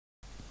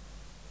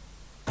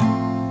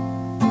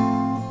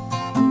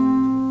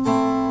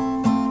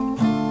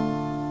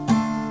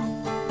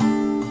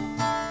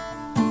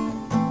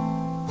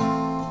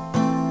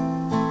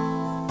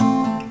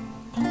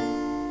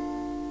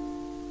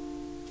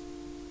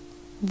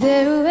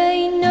There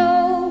ain't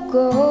no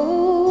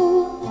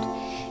gold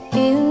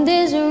in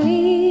this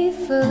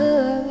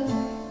river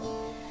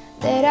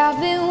that I've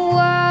been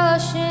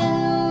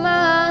washing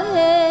my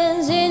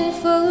hands in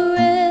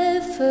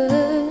forever.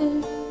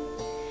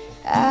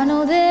 I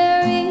know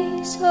there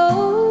is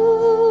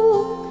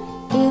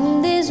hope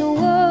in these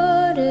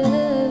waters,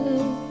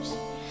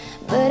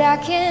 but I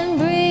can't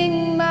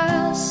bring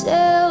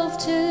myself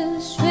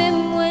to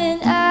swim when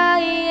I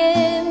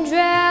am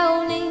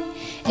drowning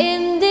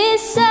in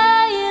this silence.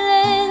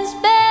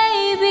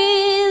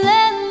 Baby,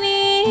 let me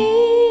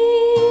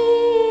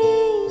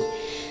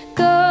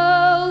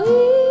go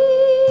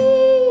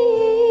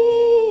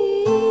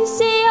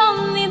easy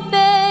on me,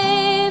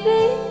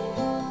 baby.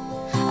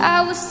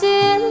 I was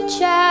still a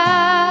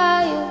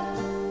child,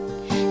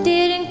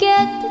 didn't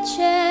get the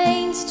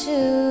chance to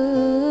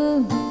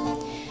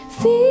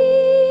feel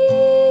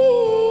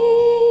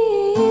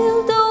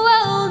the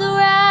world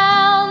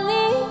around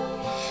me.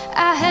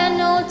 I had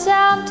no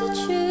time to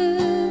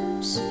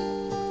choose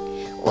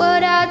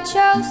what I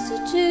chose to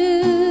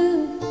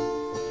do,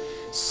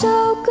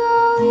 so go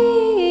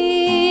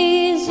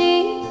easy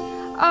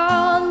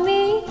on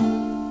me.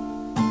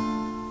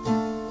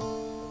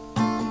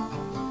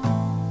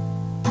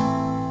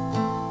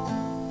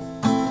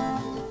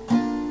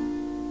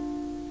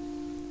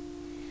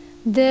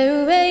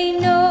 There ain't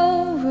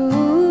no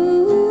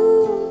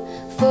room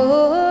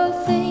for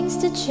things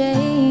to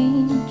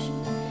change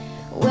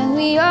when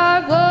we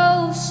are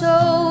both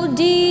so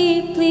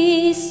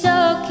deeply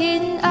stuck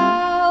in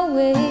our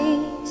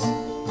ways.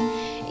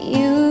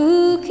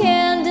 You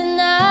can't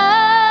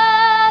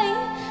deny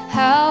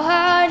how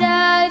hard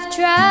I've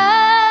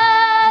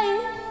tried.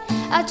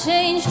 I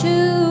changed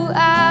who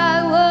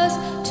I was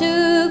to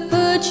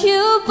put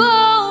you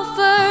both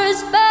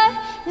first, but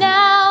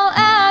now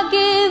I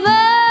give up.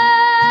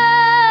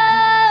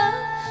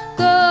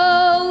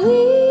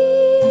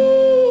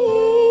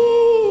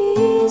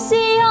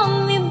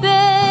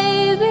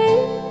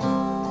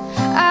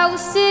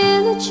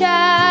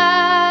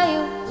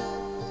 Child,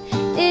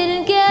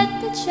 didn't get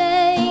the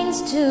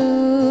chance to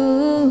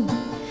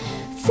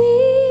feel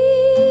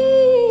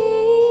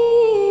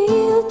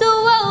the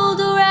world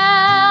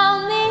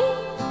around me.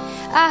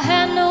 I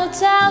had no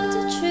time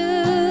to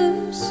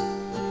choose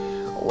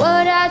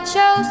what I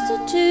chose to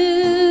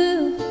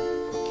do,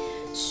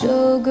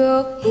 so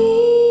go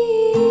easy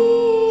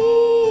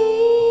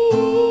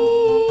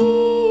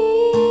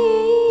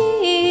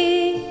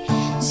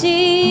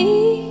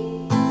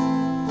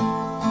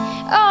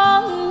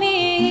on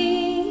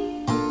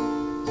me.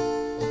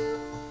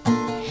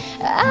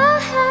 I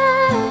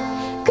had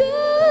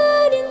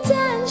good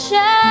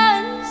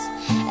intentions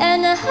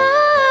and the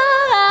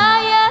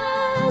highest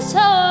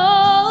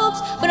hopes,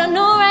 but I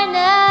know right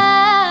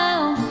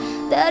now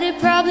that it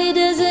probably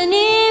doesn't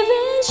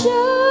even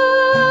show.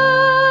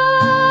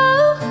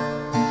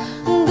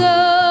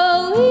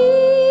 Go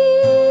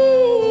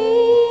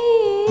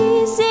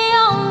easy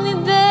on me,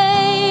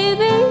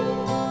 baby.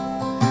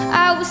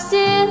 I was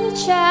still a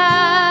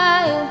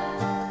child,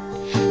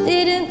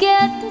 didn't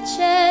get the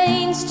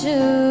chance to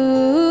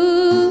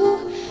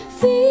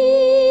feel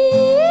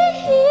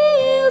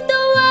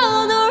the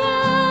world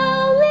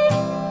around me.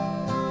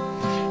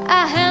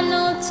 I had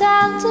no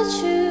time to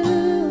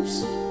choose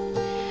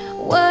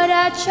what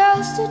I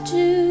chose to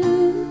do,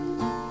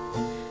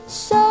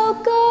 so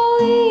go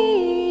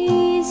easy.